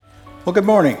Well, good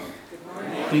morning.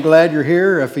 I'm glad you're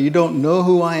here. If you don't know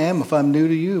who I am, if I'm new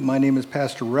to you, my name is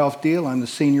Pastor Ralph Deal. I'm the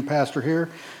senior pastor here.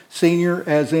 Senior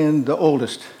as in the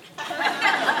oldest.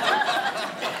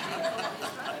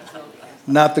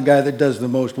 Not the guy that does the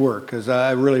most work, because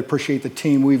I really appreciate the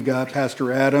team we've got.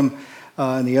 Pastor Adam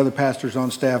and the other pastors on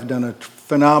staff have done a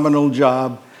phenomenal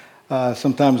job.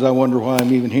 Sometimes I wonder why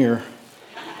I'm even here.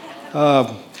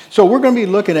 So we're going to be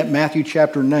looking at Matthew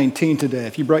chapter 19 today.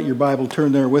 If you brought your Bible,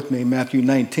 turn there with me, Matthew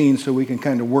 19, so we can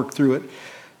kind of work through it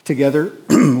together.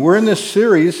 We're in this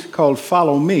series called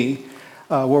Follow Me,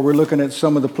 where we're looking at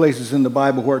some of the places in the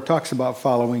Bible where it talks about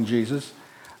following Jesus.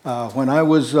 When I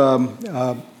was a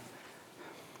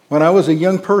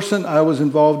young person, I was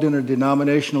involved in a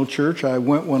denominational church. I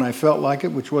went when I felt like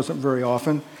it, which wasn't very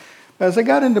often. As I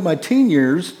got into my teen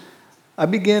years, I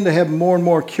began to have more and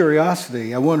more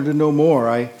curiosity. I wanted to know more.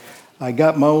 I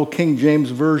got my old King James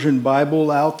Version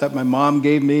Bible out that my mom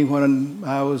gave me when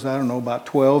I was, about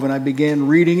 12, and I began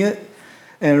reading it,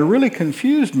 and it really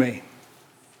confused me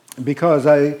because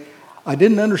I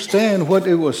didn't understand what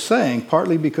it was saying,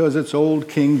 partly because it's old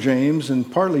King James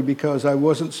and partly because I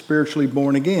wasn't spiritually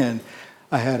born again.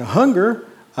 I had a hunger.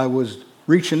 I was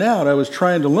reaching out. I was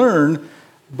trying to learn,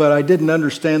 but I didn't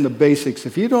understand the basics.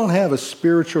 If you don't have a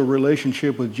spiritual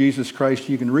relationship with Jesus Christ,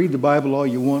 you can read the Bible all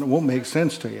you want. It won't make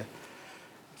sense to you.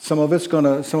 Some of it's going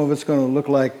to look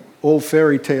like old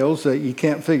fairy tales that you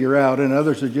can't figure out, and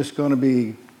others are just going to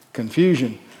be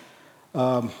confusion.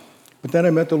 But then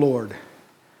I met the Lord,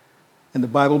 and the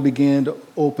Bible began to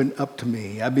open up to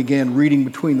me. I began reading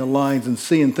between the lines and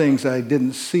seeing things I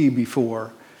didn't see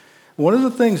before. One of the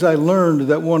things I learned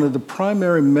that one of the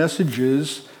primary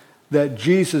messages that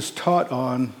Jesus taught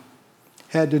on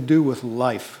had to do with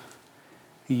life.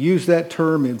 He used that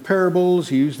term in parables.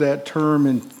 He used that term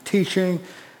in teaching.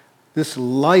 This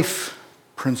life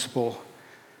principle.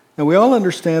 And we all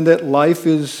understand that life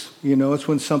is, it's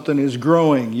when something is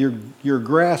growing. Your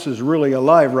grass is really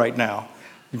alive right now.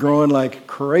 It's growing like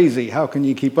crazy. How can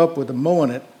you keep up with the mowing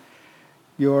it?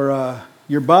 Your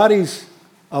body's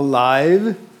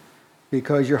alive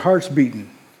because your heart's beating.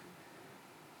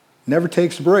 Never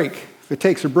takes a break. If it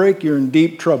takes a break, you're in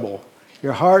deep trouble.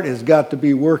 Your heart has got to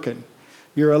be working.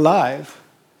 You're alive.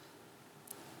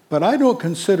 But I don't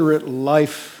consider it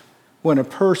life when a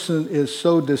person is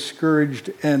so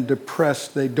discouraged and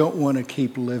depressed they don't want to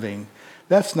keep living.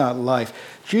 That's not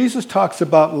life. Jesus talks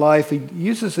about life. He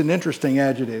uses an interesting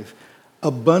adjective,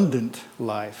 abundant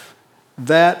life.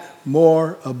 That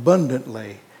more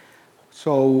abundantly.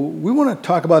 So we want to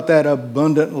talk about that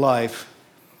abundant life.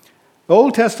 The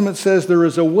Old Testament says there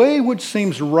is a way which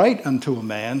seems right unto a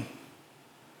man.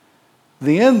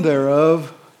 The end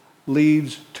thereof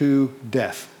leads to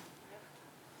death.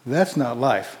 That's not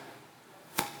life.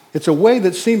 It's a way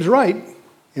that seems right.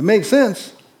 It makes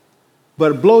sense,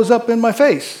 but it blows up in my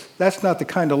face. That's not the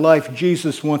kind of life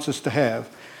Jesus wants us to have.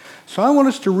 So I want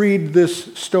us to read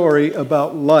this story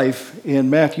about life in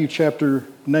Matthew chapter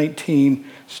 19,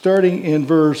 starting in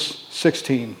verse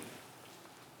 16.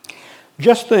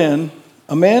 Just then,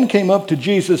 a man came up to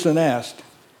Jesus and asked,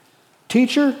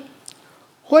 "Teacher,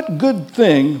 what good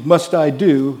thing must I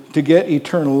do to get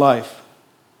eternal life?"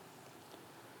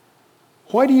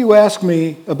 "Why do you ask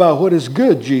me about what is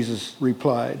good?" Jesus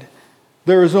replied.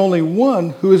 "There is only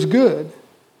one who is good.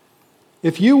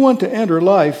 If you want to enter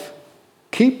life,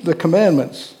 keep the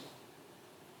commandments."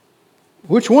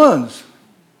 "Which ones?"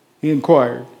 he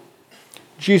inquired.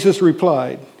 Jesus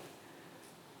replied,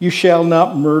 "You shall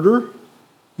not murder.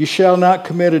 You shall not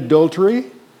commit adultery.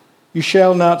 You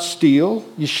shall not steal.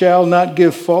 You shall not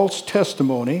give false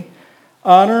testimony.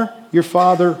 Honor your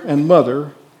father and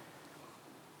mother,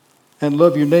 and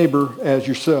love your neighbor as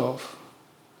yourself."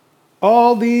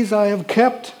 "All these I have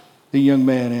kept," the young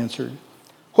man answered.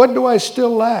 "What do I still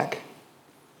lack?"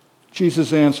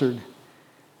 Jesus answered,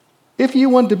 "If you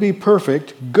want to be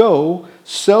perfect, go,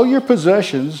 sell your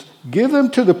possessions, give them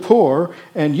to the poor,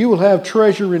 and you will have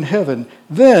treasure in heaven.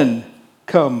 Then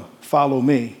come, follow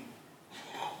me."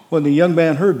 When the young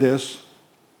man heard this,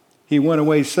 he went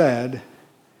away sad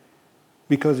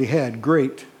because he had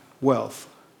great wealth.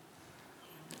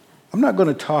 I'm not going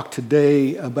to talk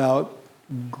today about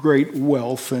great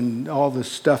wealth and all the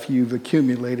stuff you've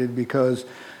accumulated because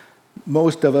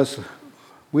most of us,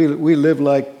 we live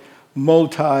like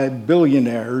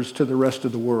multi-billionaires to the rest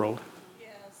of the world.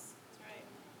 Yes,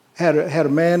 that's right. Had a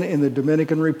man in the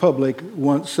Dominican Republic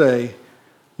once say,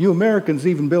 "You Americans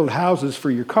even build houses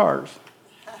for your cars."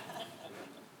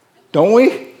 Don't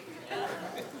we?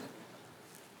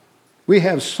 We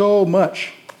have so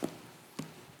much,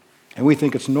 and we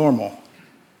think it's normal.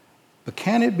 But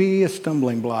can it be a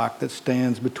stumbling block that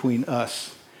stands between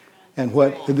us and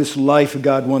what this life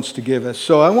God wants to give us?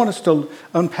 So I want us to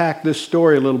unpack this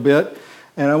story a little bit,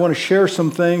 and I want to share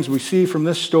some things we see from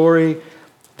this story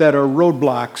that are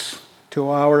roadblocks to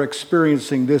our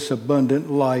experiencing this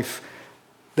abundant life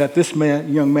that this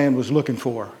young man was looking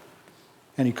for,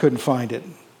 and he couldn't find it.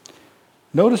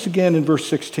 Notice again in verse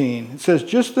 16. It says,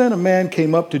 "Just then a man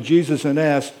came up to Jesus and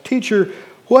asked, 'Teacher,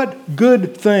 what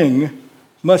good thing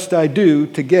must I do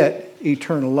to get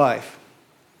eternal life?'"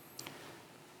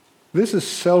 This is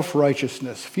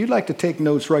self-righteousness. If you'd like to take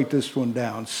notes, write this one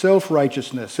down.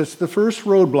 Self-righteousness. It's the first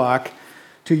roadblock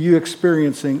to you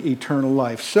experiencing eternal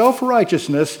life.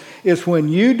 Self-righteousness is when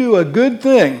you do a good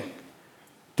thing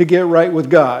to get right with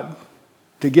God,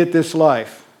 to get this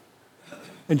life.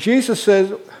 And Jesus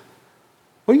says,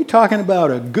 what are you talking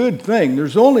about, a good thing?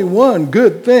 There's only one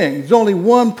good thing. There's only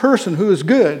one person who is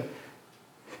good.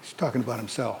 He's talking about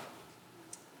himself.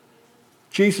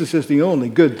 Jesus is the only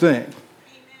good thing.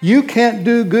 You can't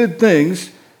do good things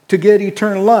to get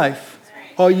eternal life.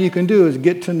 All you can do is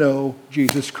get to know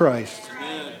Jesus Christ.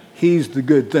 He's the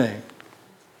good thing.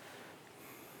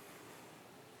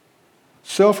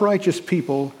 Self-righteous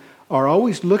people are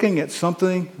always looking at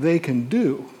something they can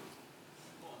do,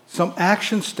 some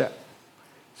action step,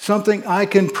 something I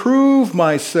can prove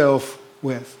myself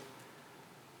with.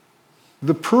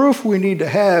 The proof we need to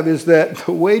have is that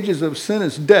the wages of sin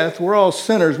is death. We're all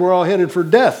sinners. We're all headed for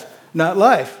death, not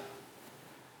life.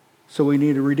 So we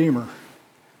need a Redeemer.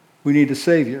 We need a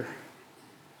Savior.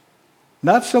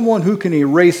 Not someone who can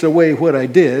erase away what I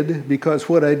did, because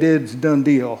what I did is done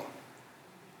deal.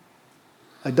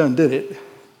 I done did it.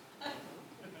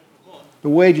 The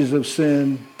wages of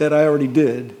sin that I already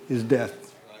did is death.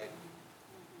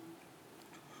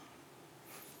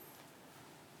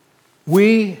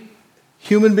 We,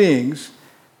 human beings,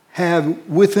 have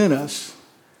within us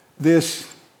this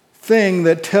thing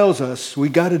that tells us we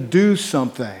got to do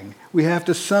something. We have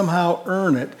to somehow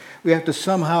earn it. We have to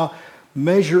somehow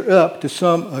measure up to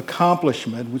some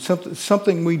accomplishment,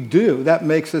 something we do that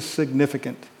makes us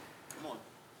significant.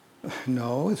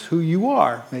 No, it's who you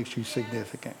are makes you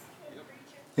significant.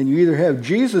 And you either have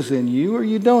Jesus in you or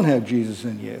you don't have Jesus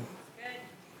in you.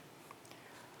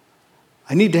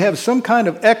 I need to have some kind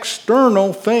of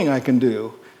external thing I can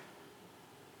do.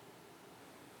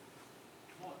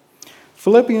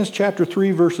 Philippians chapter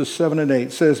 3, verses 7 and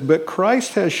 8 says, "But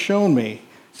Christ has shown me."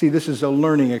 See, this is a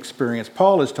learning experience.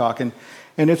 Paul is talking,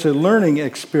 and it's a learning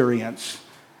experience.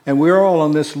 And we're all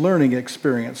on this learning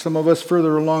experience. Some of us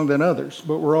further along than others,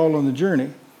 but we're all on the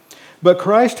journey. "But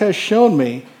Christ has shown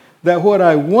me that what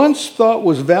I once thought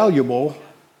was valuable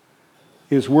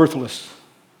is worthless.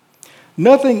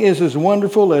 Nothing is as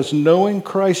wonderful as knowing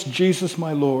Christ Jesus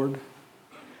my Lord.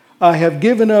 I have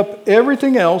given up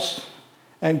everything else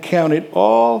and count it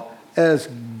all as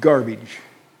garbage."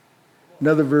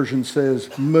 Another version says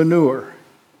manure.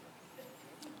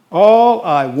 All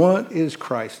I want is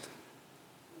Christ.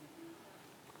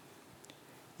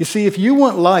 You see, if you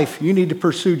want life, you need to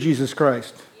pursue Jesus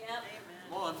Christ.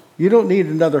 You don't need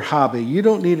another hobby. You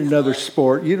don't need another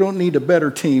sport. You don't need a better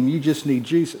team. You just need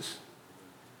Jesus.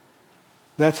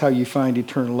 That's how you find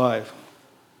eternal life.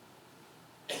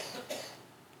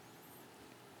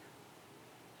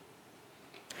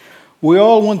 We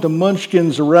all want the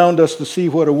munchkins around us to see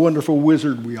what a wonderful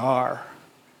wizard we are.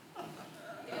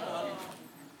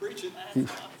 Preach it.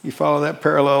 You follow that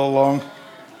parallel along?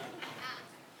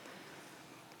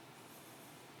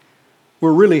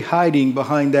 We're really hiding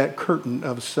behind that curtain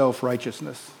of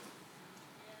self-righteousness.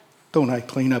 Don't I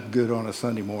clean up good on a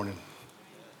Sunday morning?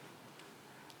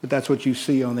 But that's what you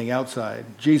see on the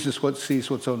outside. Jesus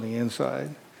sees what's on the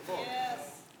inside. Yes.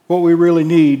 What we really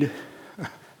need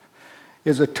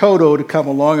is a Toto to come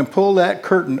along and pull that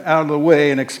curtain out of the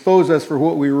way and expose us for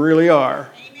what we really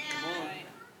are. Amen.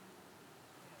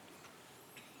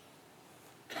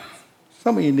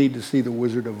 Some of you need to see The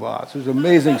Wizard of Oz. There's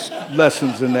amazing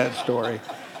lessons in that story.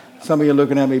 Some of you are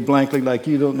looking at me blankly like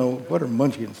you don't know what are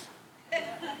munchkins.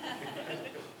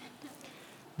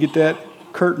 Get that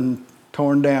curtain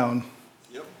torn down,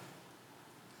 Yep.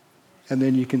 and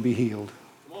then you can be healed.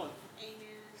 Come on.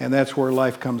 And that's where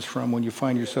life comes from, when you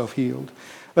find yourself healed.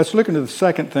 Let's look into the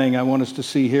second thing I want us to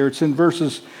see here. It's in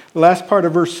verses, last part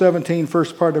of verse 17,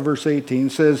 first part of verse 18.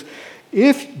 It says,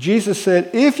 Jesus said,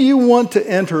 "If you want to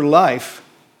enter life,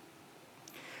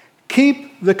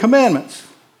 keep the commandments."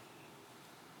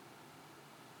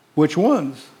 Which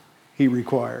ones? He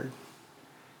required.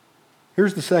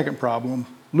 Here's the second problem: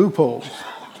 loopholes.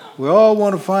 We all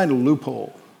want to find a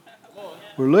loophole.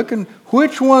 We're looking,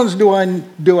 which ones do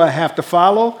I have to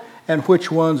follow and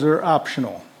which ones are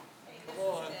optional?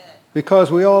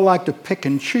 because we all like to pick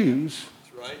and choose.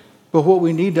 That's right. But what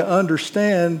we need to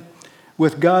understand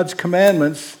with God's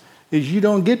commandments is you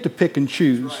don't get to pick and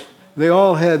choose. Right. They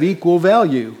all have equal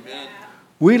value. Amen.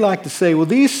 We like to say, well,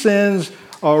 these sins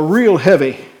are real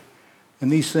heavy,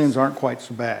 and these sins aren't quite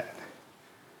so bad.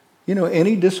 You know,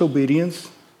 any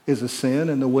disobedience is a sin,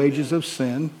 and the wages of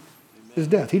sin is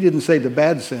death. He didn't say the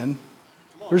bad sin.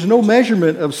 There's no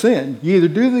measurement of sin. You either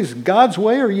do things God's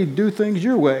way or you do things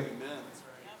your way. Amen.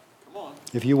 Come on.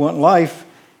 If you want life,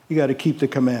 you got to keep the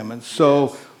commandments. So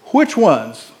which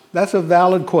ones? That's a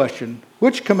valid question.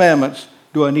 Which commandments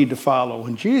do I need to follow?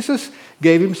 And Jesus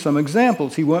gave him some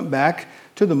examples. He went back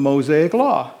to the Mosaic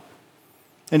Law,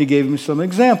 and he gave him some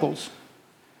examples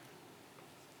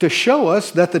to show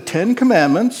us that the Ten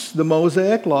Commandments, the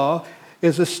Mosaic Law,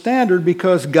 is a standard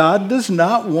because God does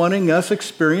not wanting us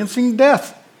experiencing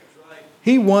death.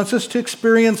 He wants us to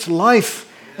experience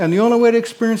life. And the only way to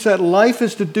experience that life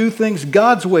is to do things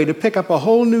God's way, to pick up a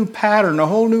whole new pattern, a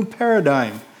whole new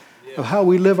paradigm of how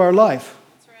we live our life.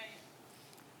 That's right.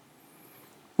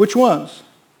 Which ones?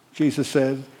 Jesus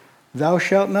said, thou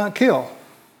shalt not kill.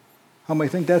 How many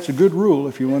think that's a good rule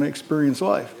if you want to experience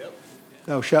life? Yep.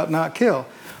 Thou shalt not kill.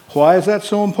 Why is that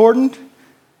so important?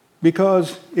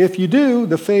 Because if you do,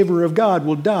 the favor of God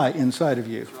will die inside of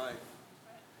you. That's right.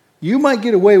 You might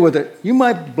get away with it. You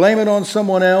might blame it on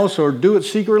someone else or do it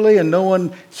secretly and no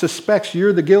one suspects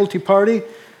you're the guilty party,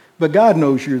 but God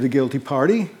knows you're the guilty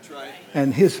party. That's right.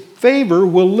 And his favor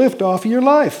will lift off of your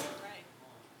life. Right.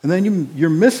 And then you're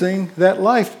missing that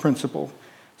life principle.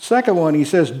 Second one, he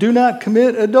says, do not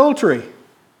commit adultery.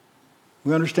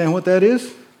 We understand what that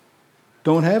is?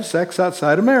 Don't have sex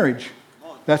outside of marriage.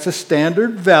 That's a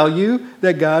standard value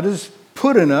that God has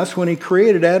put in us when he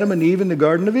created Adam and Eve in the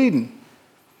Garden of Eden.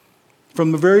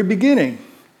 From the very beginning,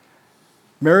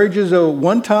 marriage is a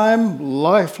one-time,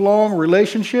 lifelong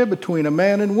relationship between a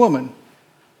man and woman.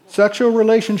 Sexual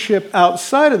relationship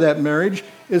outside of that marriage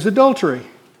is adultery.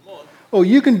 Oh,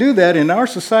 you can do that in our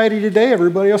society today.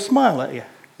 Everybody will smile at you.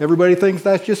 Everybody thinks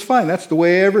that's just fine. That's the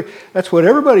way that's what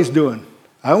everybody's doing.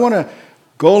 I want to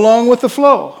go along with the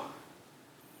flow.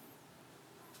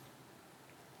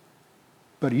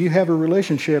 But if you have a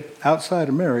relationship outside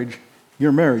of marriage,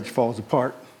 your marriage falls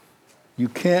apart. You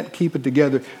can't keep it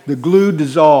together. The glue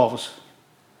dissolves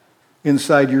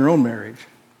inside your own marriage.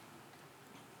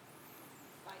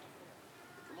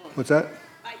 What's that?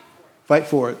 Fight for it. Fight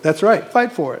for it. That's right.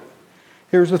 Fight for it.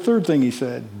 Here's the third thing he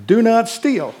said. Do not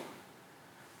steal.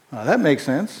 Now, that makes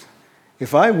sense.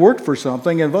 If I worked for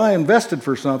something, if I invested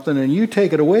for something, and you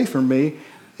take it away from me,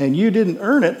 and you didn't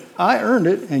earn it, I earned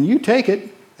it, and you take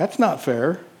it, that's not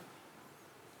fair.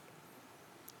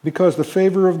 Because the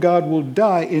favor of God will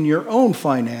die in your own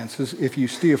finances if you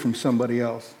steal from somebody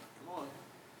else.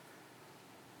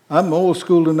 I'm old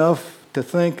school enough to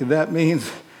think that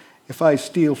means if I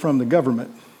steal from the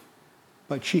government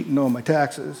by cheating on my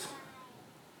taxes,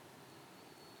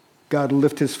 God will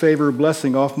lift his favor or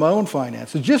blessing off my own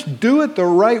finances. Just do it the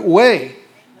right way.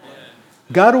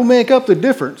 God will make up the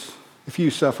difference if you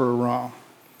suffer a wrong.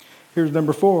 Here's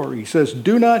number 4. He says,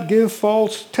 do not give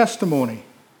false testimony.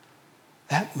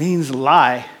 That means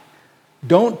lie.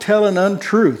 Don't tell an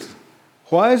untruth.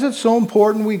 Why is it so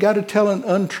important we got to tell an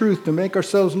untruth to make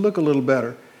ourselves look a little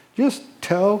better? Just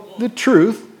tell the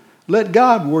truth. Let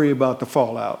God worry about the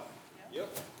fallout.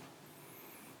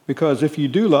 Because if you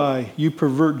do lie, you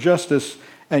pervert justice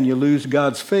and you lose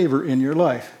God's favor in your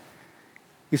life.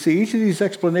 You see, each of these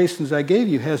explanations I gave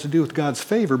you has to do with God's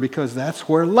favor because that's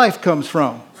where life comes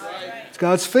from. Right. It's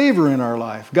God's favor in our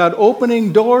life. God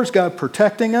opening doors, God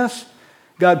protecting us,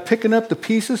 God picking up the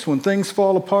pieces when things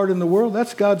fall apart in the world.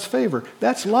 That's God's favor.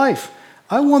 That's life.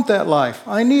 I want that life.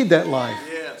 I need that life.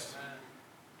 Yes.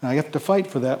 And I have to fight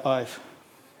for that life.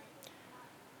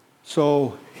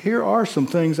 So here are some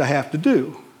things I have to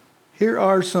do. Here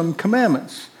are some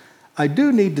commandments. I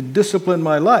do need to discipline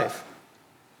my life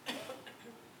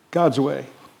God's way.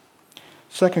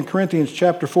 2 Corinthians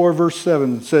chapter 4, verse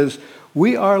 7 says,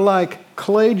 we are like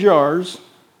clay jars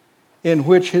in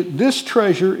which this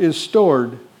treasure is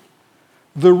stored.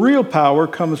 The real power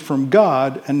comes from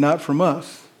God and not from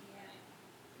us.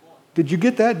 Did you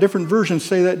get that? Different versions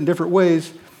say that in different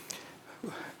ways.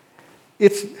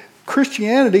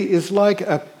 Christianity is like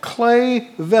a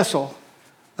clay vessel,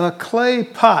 a clay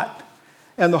pot,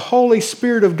 and the Holy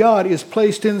Spirit of God is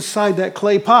placed inside that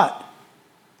clay pot.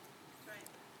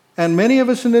 And many of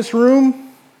us in this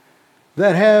room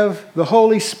that have the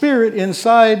Holy Spirit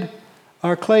inside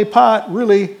our clay pot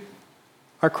really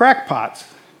are crackpots.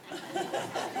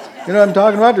 You know what I'm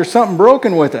talking about? There's something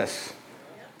broken with us.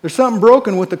 There's something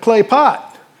broken with the clay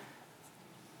pot.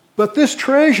 But this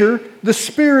treasure, the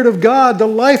Spirit of God, the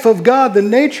life of God, the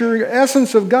nature,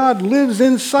 essence of God lives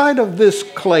inside of this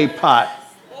clay pot.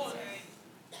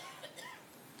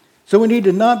 So we need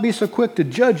to not be so quick to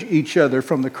judge each other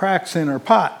from the cracks in our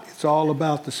pot. It's all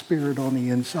about the Spirit on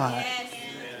the inside.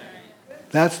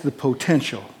 That's the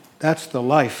potential. That's the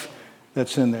life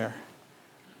that's in there.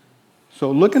 So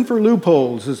looking for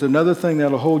loopholes is another thing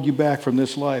that'll hold you back from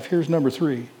this life. Here's number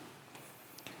 3.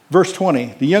 Verse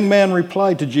 20, the young man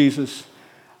replied to Jesus,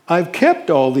 I've kept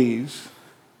all these.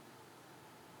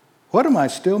 What am I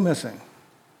still missing?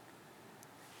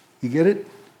 You get it?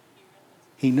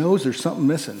 He knows there's something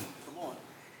missing.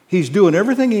 He's doing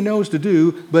everything he knows to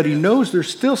do, but he knows there's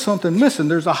still something missing.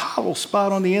 There's a hollow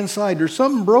spot on the inside. There's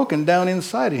something broken down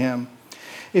inside of him.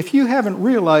 If you haven't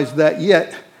realized that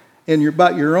yet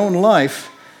about your own life,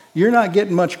 you're not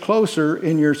getting much closer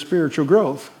in your spiritual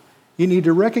growth. You need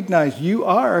to recognize you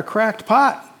are a cracked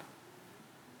pot.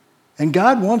 And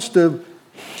God wants to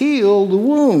heal the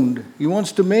wound. He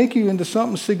wants to make you into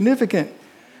something significant.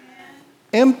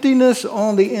 Emptiness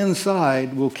on the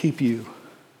inside will keep you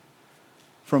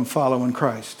from following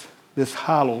Christ, this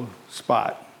hollow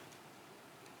spot.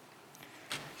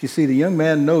 You see, the young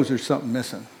man knows there's something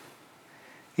missing.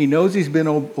 He knows he's been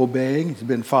obeying, he's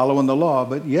been following the law,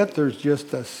 but yet there's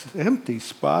just an empty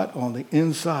spot on the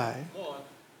inside.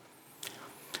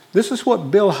 This is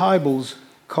what Bill Hybels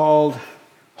called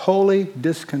holy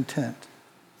discontent.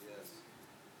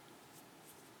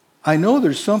 I know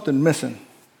there's something missing.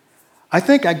 I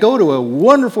think I go to a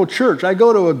wonderful church. I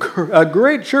go to a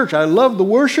great church. I love the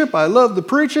worship. I love the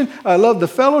preaching. I love the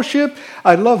fellowship.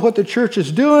 I love what the church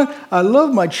is doing. I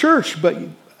love my church, but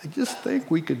I just think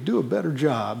we could do a better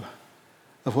job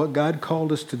of what God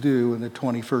called us to do in the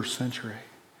 21st century.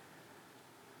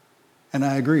 And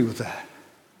I agree with that.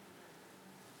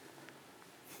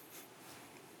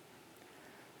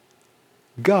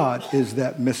 God is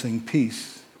that missing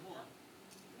piece.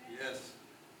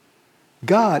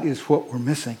 God is what we're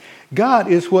missing. God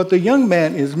is what the young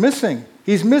man is missing.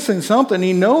 He's missing something.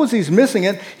 He knows he's missing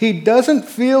it. He doesn't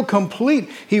feel complete.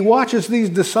 He watches these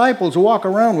disciples walk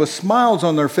around with smiles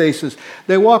on their faces.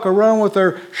 They walk around with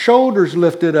their shoulders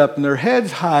lifted up and their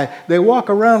heads high. They walk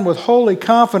around with holy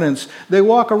confidence. They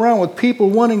walk around with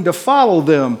people wanting to follow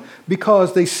them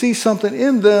because they see something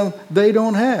in them they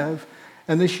don't have.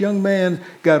 And this young man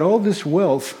got all this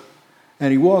wealth,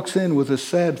 and he walks in with a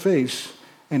sad face.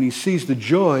 And he sees the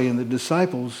joy in the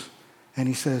disciples, and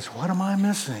he says, what am I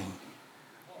missing?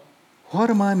 What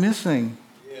am I missing?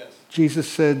 Yes. Jesus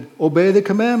said, obey the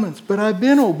commandments. But I've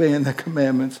been obeying the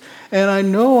commandments, and I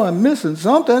know I'm missing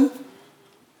something.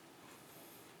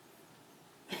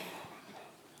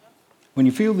 When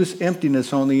you feel this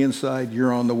emptiness on the inside,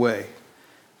 you're on the way.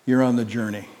 You're on the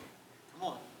journey. Come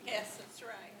on. Yes, that's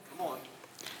right. Come on.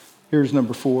 Here's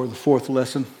number 4, the 4th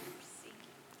lesson.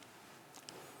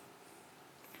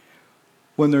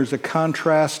 When there's a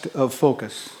contrast of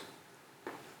focus,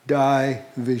 die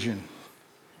vision.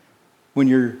 When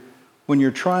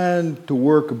you're trying to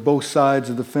work both sides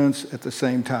of the fence at the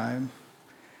same time,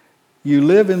 you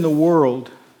live in the world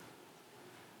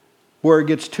where it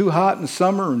gets too hot in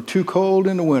summer and too cold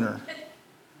in the winter.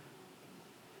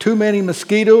 Too many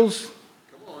mosquitoes,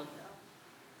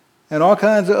 and all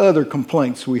kinds of other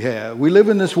complaints we have. We live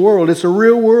in this world. It's a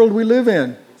real world we live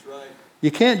in. You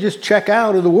can't just check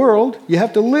out of the world. You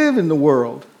have to live in the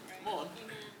world.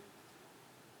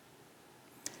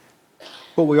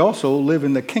 But we also live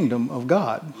in the kingdom of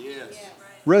God,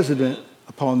 resident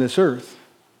upon this earth.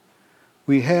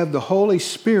 We have the Holy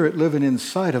Spirit living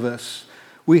inside of us.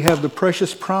 We have the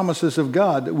precious promises of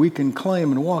God that we can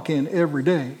claim and walk in every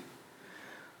day.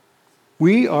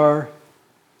 We are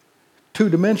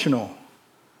two-dimensional.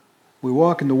 We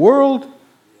walk in the world.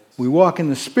 We walk in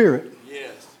the Spirit.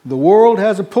 The world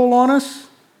has a pull on us.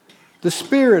 The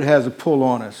Spirit has a pull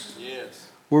on us. Yes.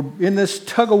 We're in this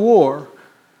tug of war.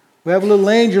 We have a little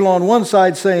angel on one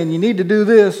side saying, you need to do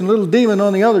this, and a little demon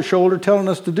on the other shoulder telling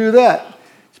us to do that.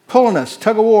 It's pulling us,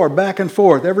 tug of war, back and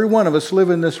forth. Every one of us live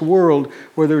in this world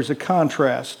where there's a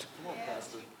contrast.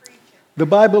 The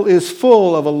Bible is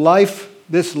full of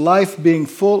this life being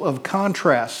full of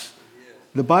contrasts.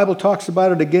 The Bible talks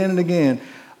about it again and again.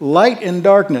 Light and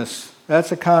darkness.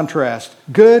 That's a contrast.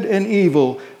 Good and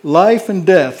evil, life and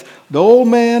death, the old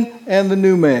man and the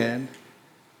new man.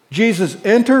 Jesus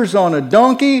enters on a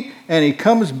donkey and he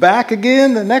comes back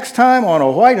again the next time on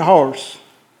a white horse.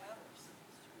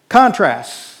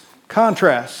 Contrasts.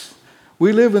 Contrasts.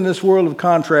 We live in this world of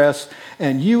contrasts,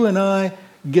 and you and I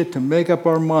get to make up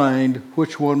our mind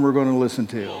which one we're going to listen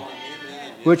to,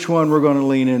 which one we're going to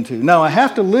lean into. Now, I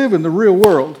have to live in the real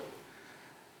world.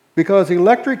 Because the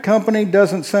electric company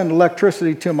doesn't send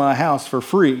electricity to my house for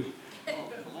free.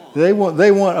 They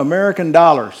want American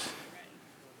dollars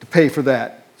to pay for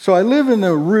that. So I live in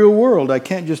the real world. I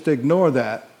can't just ignore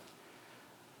that.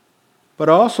 But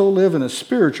I also live in a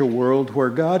spiritual world where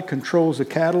God controls the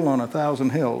cattle on 1,000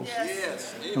 hills.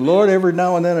 Yes. And Lord, every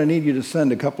now and then I need you to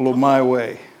send a couple of my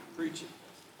way. Preach it.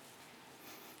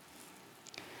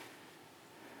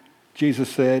 Jesus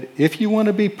said, if you want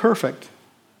to be perfect,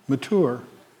 mature,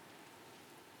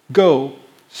 go,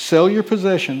 sell your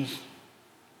possessions,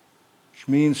 which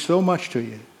means so much to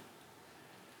you.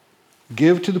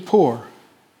 Give to the poor,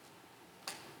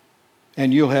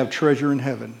 and you'll have treasure in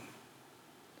heaven.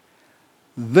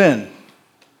 Then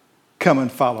come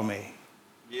and follow me.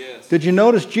 Yes. Did you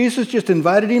notice Jesus just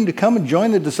invited him to come and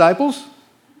join the disciples?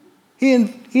 He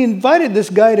invited this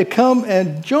guy to come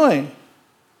and join.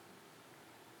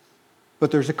 But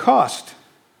there's a cost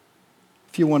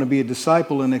if you want to be a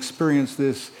disciple and experience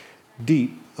this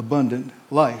deep, abundant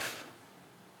life.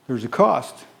 There's a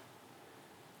cost.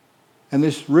 And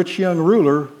this rich young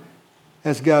ruler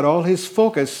has got all his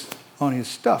focus on his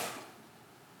stuff.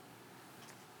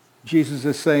 Jesus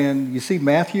is saying, you see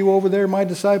Matthew over there, my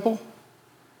disciple?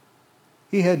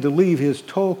 He had to leave his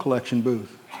toll collection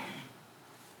booth.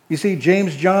 You see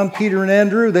James, John, Peter, and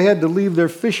Andrew, they had to leave their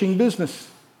fishing business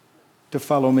to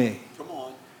follow me. Come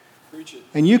on. Preach it.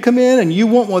 And you come in and you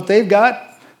want what they've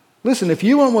got. Listen, if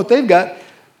you want what they've got,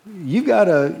 you've got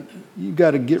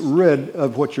to get rid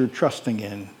of what you're trusting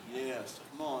in. Yes.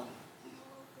 Come on.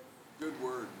 Good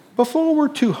word. Before we're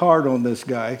too hard on this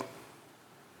guy,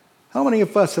 how many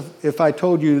of us, if I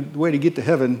told you the way to get to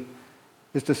heaven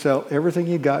is to sell everything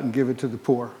you got and give it to the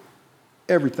poor?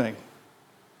 Everything.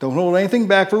 Don't hold anything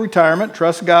back for retirement.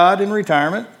 Trust God in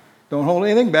retirement. Don't hold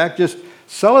anything back. Just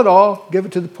sell it all, give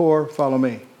it to the poor, follow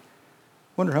me.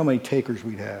 Wonder how many takers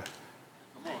we'd have.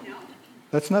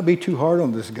 Let's not be too hard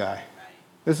on this guy.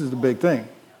 This is the big thing.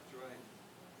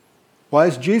 Why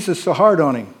is Jesus so hard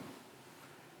on him?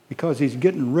 Because he's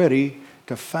getting ready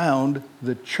to found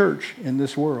the church in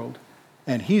this world.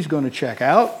 And he's going to check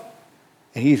out,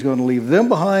 and he's going to leave them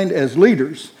behind as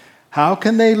leaders. How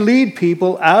can they lead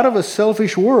people out of a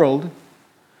selfish world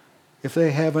if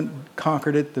they haven't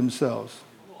conquered it themselves?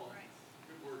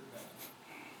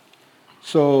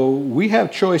 So we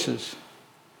have choices.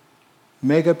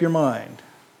 Make up your mind.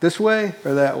 This way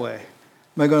or that way.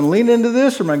 Am I going to lean into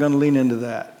this or am I going to lean into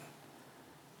that?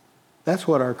 That's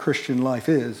what our Christian life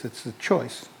is. It's a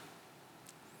choice.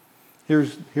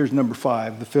 Here's number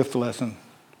 5, the 5th lesson.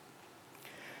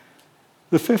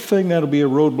 The 5th thing that'll be a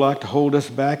roadblock to hold us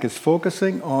back is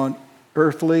focusing on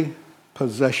earthly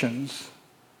possessions.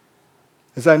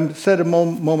 As I said a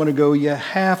moment ago, you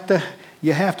have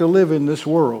to live in this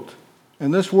world.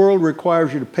 And this world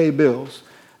requires you to pay bills.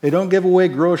 They don't give away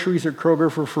groceries at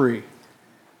Kroger for free.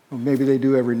 Well, maybe they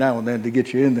do every now and then to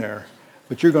get you in there.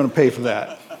 But you're going to pay for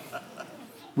that.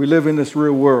 We live in this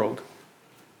real world.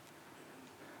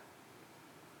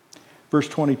 Verse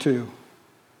 22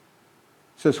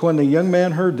 says, when the young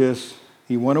man heard this,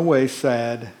 he went away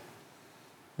sad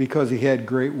because he had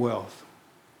great wealth.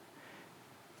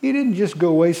 He didn't just go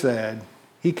away sad.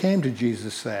 He came to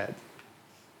Jesus sad.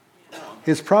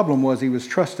 His problem was he was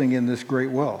trusting in this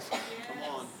great wealth.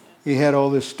 He had all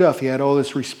this stuff. He had all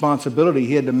this responsibility.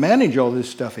 He had to manage all this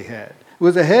stuff he had. It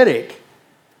was a headache.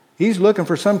 He's looking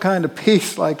for some kind of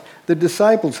peace like the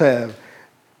disciples have.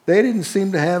 They didn't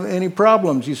seem to have any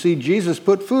problems. You see, Jesus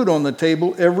put food on the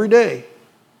table every day.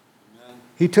 Amen.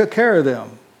 He took care of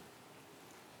them.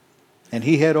 And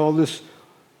he had all this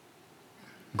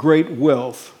great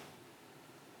wealth.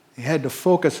 He had to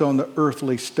focus on the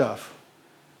earthly stuff.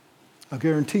 I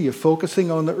guarantee you,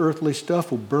 focusing on the earthly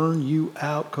stuff will burn you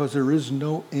out because there is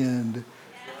no end.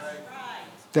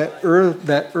 That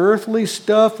earthly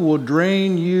stuff will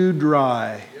drain you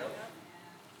dry.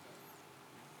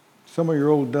 Some of you are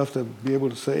old enough to be able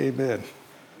to say amen.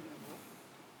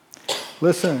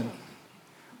 Listen,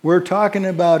 we're talking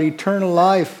about eternal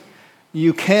life.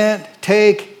 You can't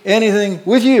take anything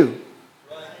with you.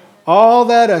 All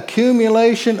that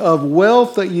accumulation of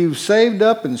wealth that you've saved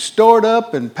up and stored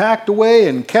up and packed away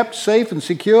and kept safe and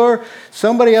secure,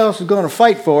 somebody else is going to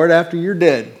fight for it after you're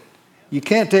dead. You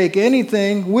can't take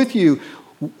anything with you.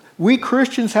 We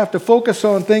Christians have to focus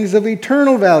on things of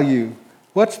eternal value.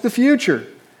 What's the future?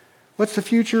 What's the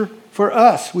future for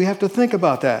us? We have to think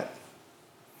about that.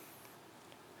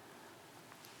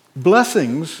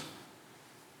 Blessings,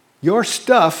 your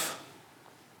stuff,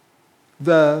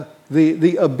 the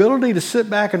ability to sit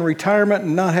back in retirement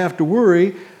and not have to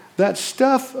worry, that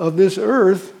stuff of this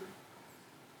earth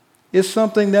is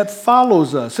something that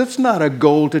follows us. It's not a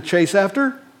goal to chase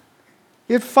after.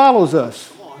 It follows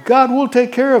us. God will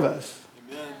take care of us.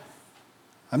 Amen.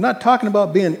 I'm not talking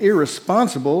about being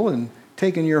irresponsible and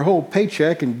taking your whole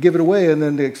paycheck and give it away and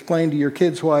then to explain to your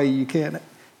kids why you can't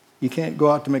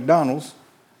go out to McDonald's.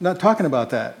 I'm not talking about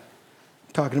that.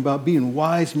 I'm talking about being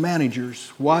wise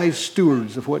managers, wise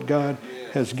stewards of what God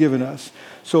has given us.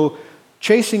 So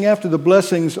chasing after the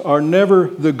blessings are never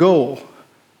the goal.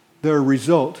 They're a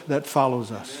result that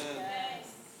follows us.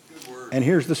 Good word. And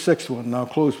here's the sixth one, and I'll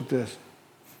close with this.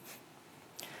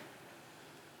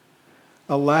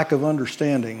 A lack of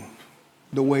understanding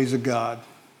the ways of God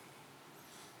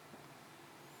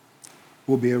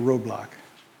will be a roadblock.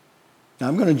 Now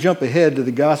I'm going to jump ahead to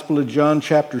the Gospel of John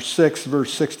chapter 6,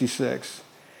 verse 66.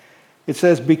 It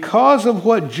says, because of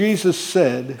what Jesus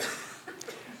said,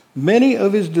 many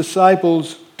of his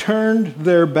disciples turned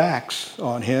their backs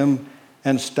on him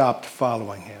and stopped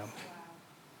following him.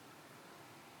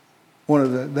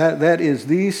 That is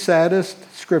the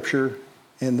saddest scripture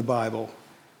in the Bible.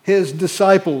 His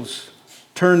disciples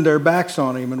turned their backs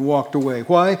on him and walked away.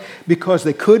 Why? Because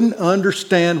they couldn't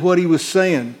understand what he was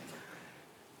saying.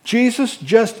 Jesus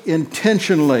just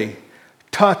intentionally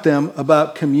taught them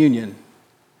about communion.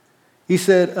 He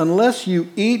said, unless you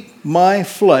eat my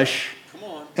flesh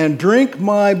and drink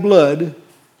my blood,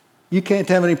 you can't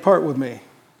have any part with me.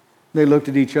 They looked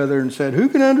at each other and said, who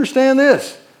can understand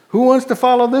this? Who wants to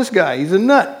follow this guy? He's a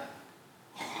nut.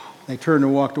 They turned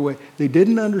and walked away. They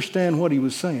didn't understand what he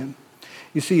was saying.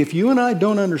 You see, if you and I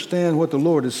don't understand what the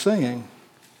Lord is saying,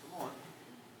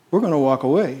 we're going to walk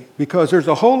away because there's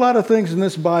a whole lot of things in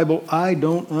this Bible I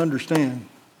don't understand.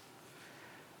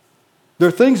 There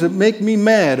are things that make me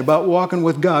mad about walking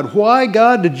with God. Why,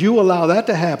 God, did you allow that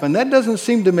to happen? That doesn't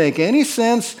seem to make any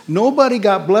sense. Nobody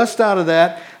got blessed out of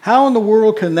that. How in the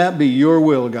world can that be your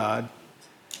will, God?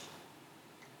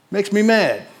 Makes me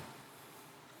mad.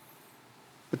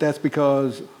 But that's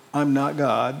because I'm not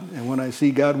God, and when I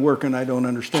see God working, I don't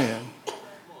understand.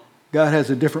 God has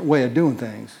a different way of doing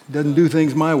things. He doesn't do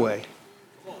things my way.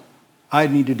 I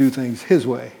need to do things his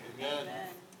way. Amen.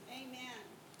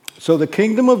 So the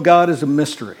kingdom of God is a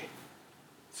mystery.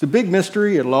 It's a big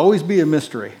mystery. It'll always be a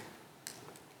mystery.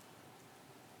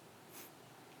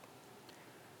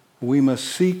 We must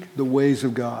seek the ways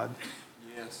of God.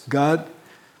 Yes. God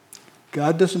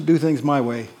doesn't do things my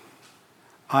way.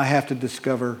 I have to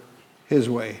discover his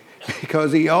way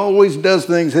because he always does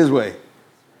things his way.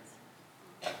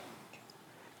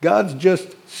 God's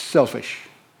just selfish.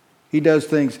 He does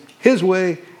things his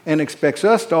way and expects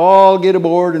us to all get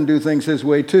aboard and do things his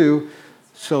way too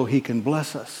so he can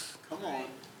bless us. Come on.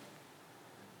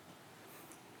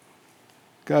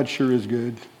 God sure is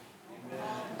good.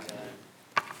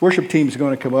 Worship team is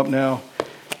going to come up now,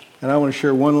 and I want to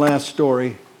share one last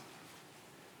story.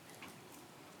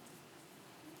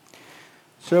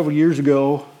 Several years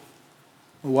ago,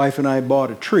 my wife and I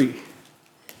bought a tree.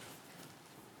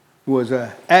 It was an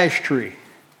ash tree,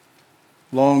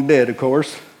 long dead, of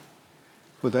course,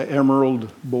 with an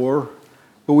emerald borer.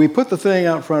 But we put the thing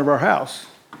out in front of our house.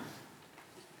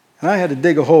 And I had to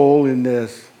dig a hole in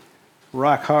this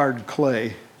rock-hard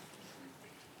clay.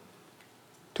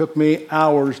 Took me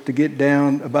hours to get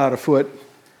down about a foot,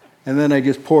 and then I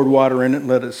just poured water in it and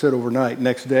let it sit overnight.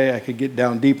 Next day, I could get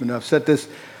down deep enough.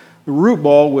 The root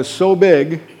ball was so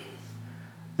big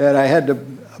that I had to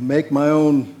make my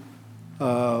own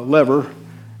lever,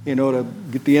 to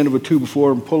get the end of a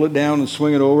 2x4 and pull it down and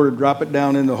swing it over and drop it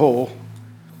down in the hole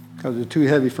because it was too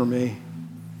heavy for me.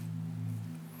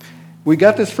 We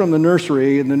got this from the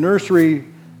nursery, and the nursery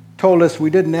told us we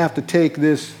didn't have to take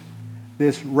this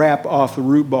wrap off the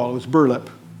root ball. It was burlap,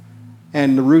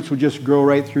 and the roots would just grow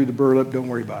right through the burlap. Don't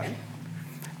worry about it.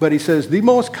 But he says the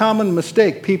most common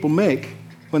mistake people make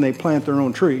when they plant their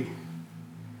own tree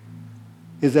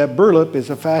is that burlap is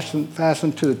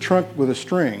fastened to the trunk with a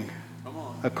string,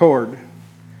 a cord.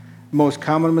 The most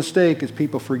common mistake is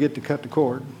people forget to cut the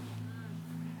cord.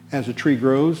 As the tree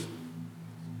grows,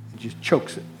 it just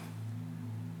chokes it.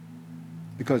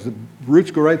 Because the roots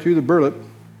go right through the burlap,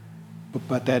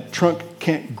 but that trunk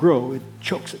can't grow. It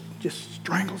chokes it, just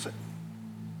strangles it.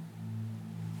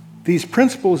 These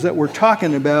principles that we're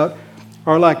talking about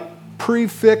are like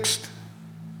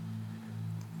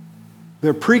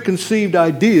they're preconceived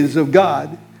ideas of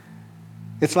God.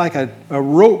 It's like a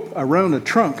rope around a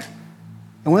trunk.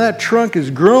 And when that trunk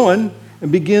is growing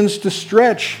and begins to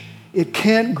stretch, it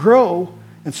can't grow,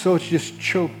 and so it's just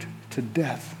choked to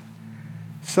death.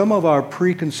 Some of our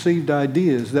preconceived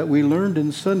ideas that we learned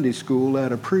in Sunday school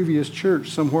at a previous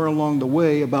church somewhere along the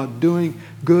way about doing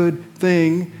good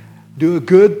thing, do a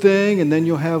good thing, and then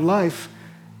you'll have life.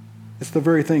 It's the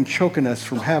very thing choking us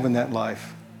from having that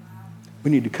life. We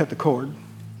need to cut the cord.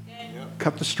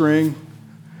 cut the string,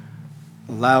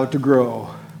 allow it to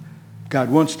grow. God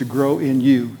wants to grow in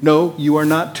you. No, you are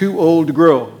not too old to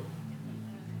grow.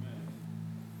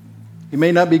 You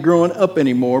may not be growing up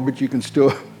anymore, but you can still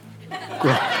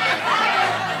grow.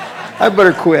 I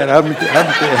better quit.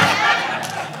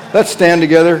 Let's stand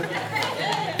together.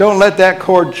 Don't let that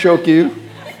cord choke you.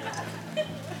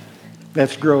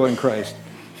 Let's grow in Christ.